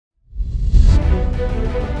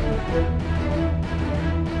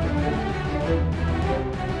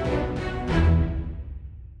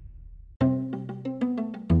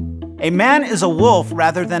A man is a wolf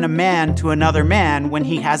rather than a man to another man when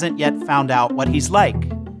he hasn't yet found out what he's like.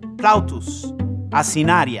 Plautus,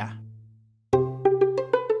 asinaria.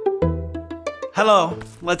 Hello,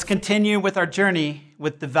 let's continue with our journey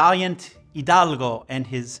with the valiant Hidalgo and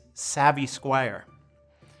his savvy squire.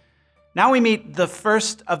 Now we meet the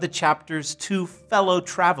first of the chapter's two fellow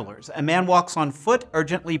travelers. A man walks on foot,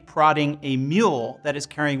 urgently prodding a mule that is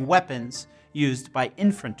carrying weapons used by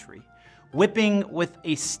infantry, whipping with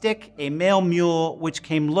a stick a male mule which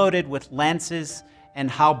came loaded with lances and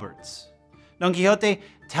halberds. Don Quixote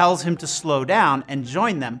tells him to slow down and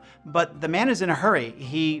join them, but the man is in a hurry.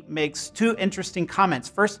 He makes two interesting comments.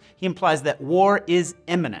 First, he implies that war is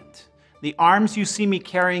imminent. The arms you see me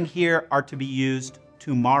carrying here are to be used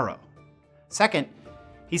tomorrow. Second,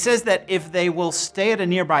 he says that if they will stay at a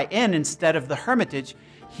nearby inn instead of the hermitage,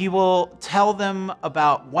 he will tell them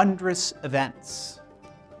about wondrous events.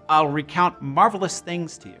 I'll recount marvelous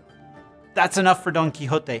things to you. That's enough for Don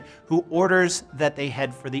Quixote, who orders that they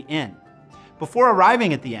head for the inn. Before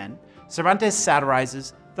arriving at the inn, Cervantes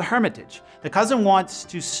satirizes the hermitage. The cousin wants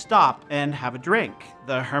to stop and have a drink.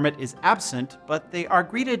 The hermit is absent, but they are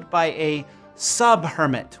greeted by a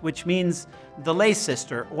sub-hermit, which means the lay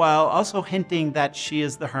sister, while also hinting that she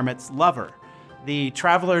is the hermit's lover. The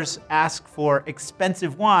travelers ask for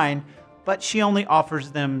expensive wine, but she only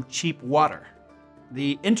offers them cheap water.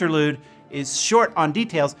 The interlude is short on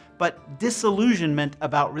details, but disillusionment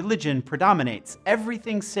about religion predominates.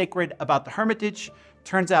 Everything sacred about the hermitage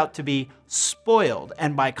turns out to be spoiled,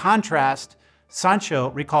 and by contrast, Sancho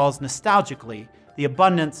recalls nostalgically the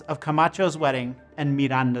abundance of Camacho's wedding and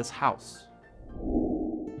Miranda's house.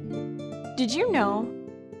 Did you know?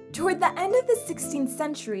 Toward the end of the 16th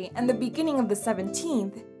century and the beginning of the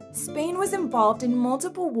 17th, Spain was involved in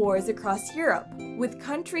multiple wars across Europe, with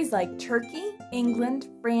countries like Turkey, England,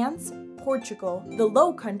 France, Portugal, the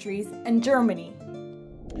Low Countries, and Germany.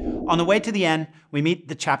 On the way to the end, we meet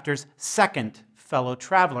the chapter's second fellow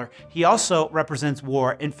traveler. He also represents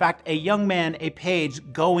war. In fact, a young man, a page,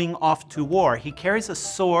 going off to war. He carries a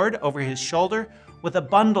sword over his shoulder with a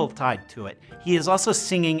bundle tied to it. He is also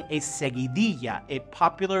singing a seguidilla, a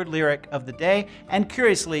popular lyric of the day, and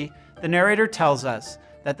curiously, the narrator tells us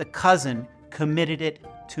that the cousin committed it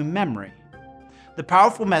to memory. The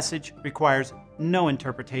powerful message requires no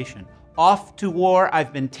interpretation. Off to war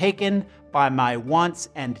I've been taken by my wants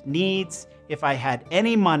and needs. If I had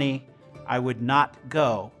any money, I would not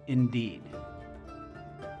go indeed.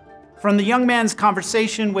 From the young man's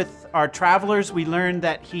conversation with our travelers, we learn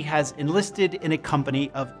that he has enlisted in a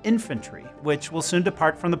company of infantry, which will soon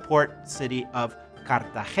depart from the port city of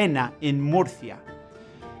Cartagena in Murcia.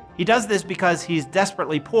 He does this because he's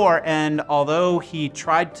desperately poor, and although he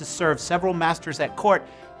tried to serve several masters at court,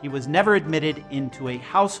 he was never admitted into a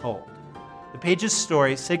household. The page's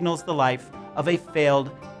story signals the life of a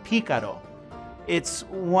failed pícaro. It's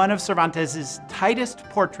one of Cervantes' tightest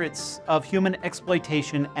portraits of human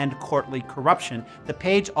exploitation and courtly corruption. The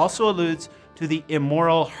page also alludes to the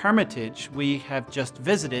immoral hermitage we have just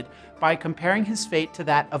visited by comparing his fate to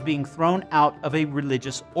that of being thrown out of a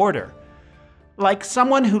religious order. Like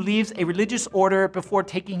someone who leaves a religious order before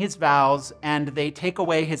taking his vows and they take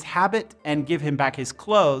away his habit and give him back his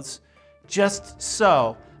clothes, just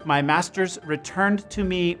so my masters returned to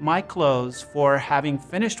me my clothes for having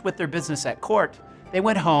finished with their business at court. They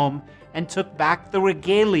went home and took back the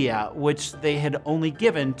regalia which they had only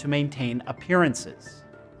given to maintain appearances.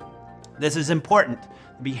 This is important.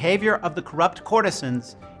 The behavior of the corrupt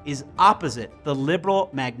courtesans is opposite the liberal,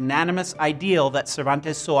 magnanimous ideal that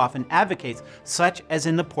Cervantes so often advocates, such as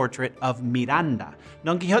in the portrait of Miranda.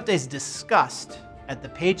 Don Quixote's disgust at the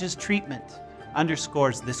page's treatment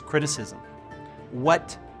underscores this criticism.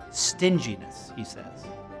 What stinginess, he says.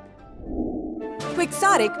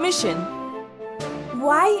 Quixotic mission.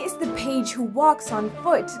 Why is the page who walks on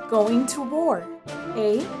foot going to war?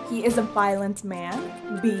 A. He is a violent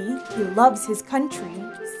man. B. He loves his country.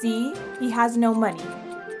 C. He has no money.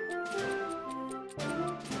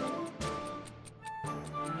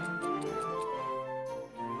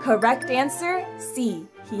 Correct answer, C.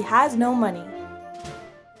 He has no money.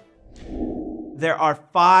 There are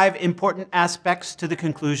 5 important aspects to the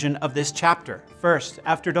conclusion of this chapter. First,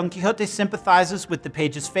 after Don Quixote sympathizes with the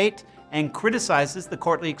page's fate and criticizes the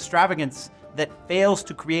courtly extravagance that fails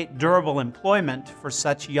to create durable employment for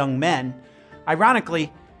such young men,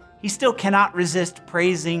 ironically, he still cannot resist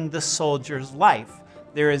praising the soldier's life.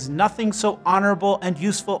 There is nothing so honorable and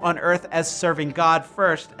useful on earth as serving God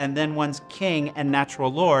first and then one's king and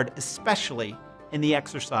natural lord, especially in the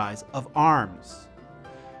exercise of arms.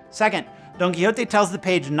 Second, Don Quixote tells the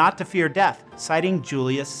page not to fear death, citing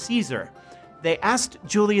Julius Caesar. They asked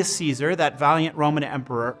Julius Caesar, that valiant Roman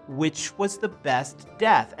emperor, which was the best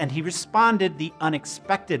death, and he responded the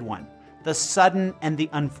unexpected one, the sudden and the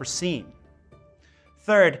unforeseen.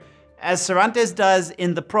 Third, as Cervantes does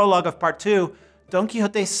in the prologue of Part 2, Don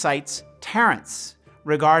Quixote cites Terence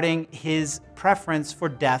regarding his preference for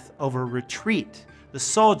death over retreat. The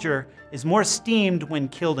soldier is more esteemed when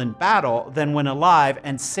killed in battle than when alive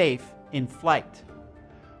and safe in flight.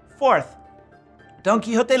 Fourth, Don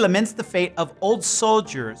Quixote laments the fate of old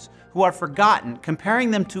soldiers who are forgotten,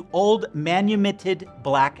 comparing them to old manumitted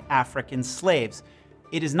black African slaves.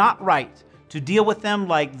 It is not right to deal with them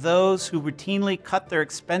like those who routinely cut their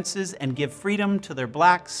expenses and give freedom to their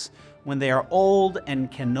blacks when they are old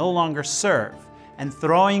and can no longer serve, and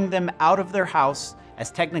throwing them out of their house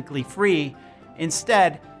as technically free.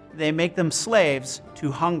 Instead, they make them slaves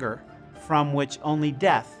to hunger, from which only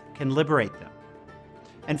death can liberate them.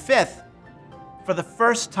 And fifth, for the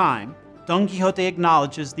first time, Don Quixote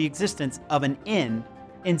acknowledges the existence of an inn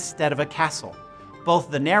instead of a castle.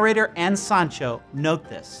 Both the narrator and Sancho note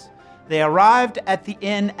this. They arrived at the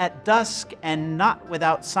inn at dusk, and not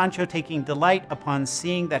without Sancho taking delight upon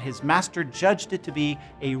seeing that his master judged it to be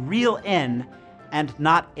a real inn and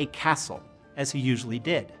not a castle, as he usually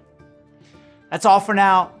did. That's all for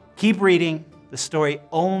now. Keep reading. The story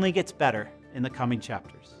only gets better in the coming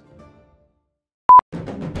chapters.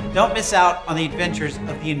 Don't miss out on the adventures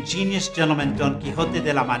of the ingenious gentleman Don Quixote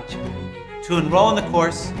de la Mancha. To enroll in the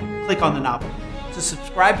course, click on the novel. To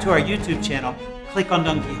subscribe to our YouTube channel, click on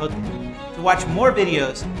Don Quixote. To watch more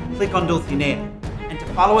videos, click on Dulcinea. And to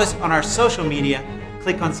follow us on our social media,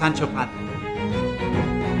 click on Sancho Panza.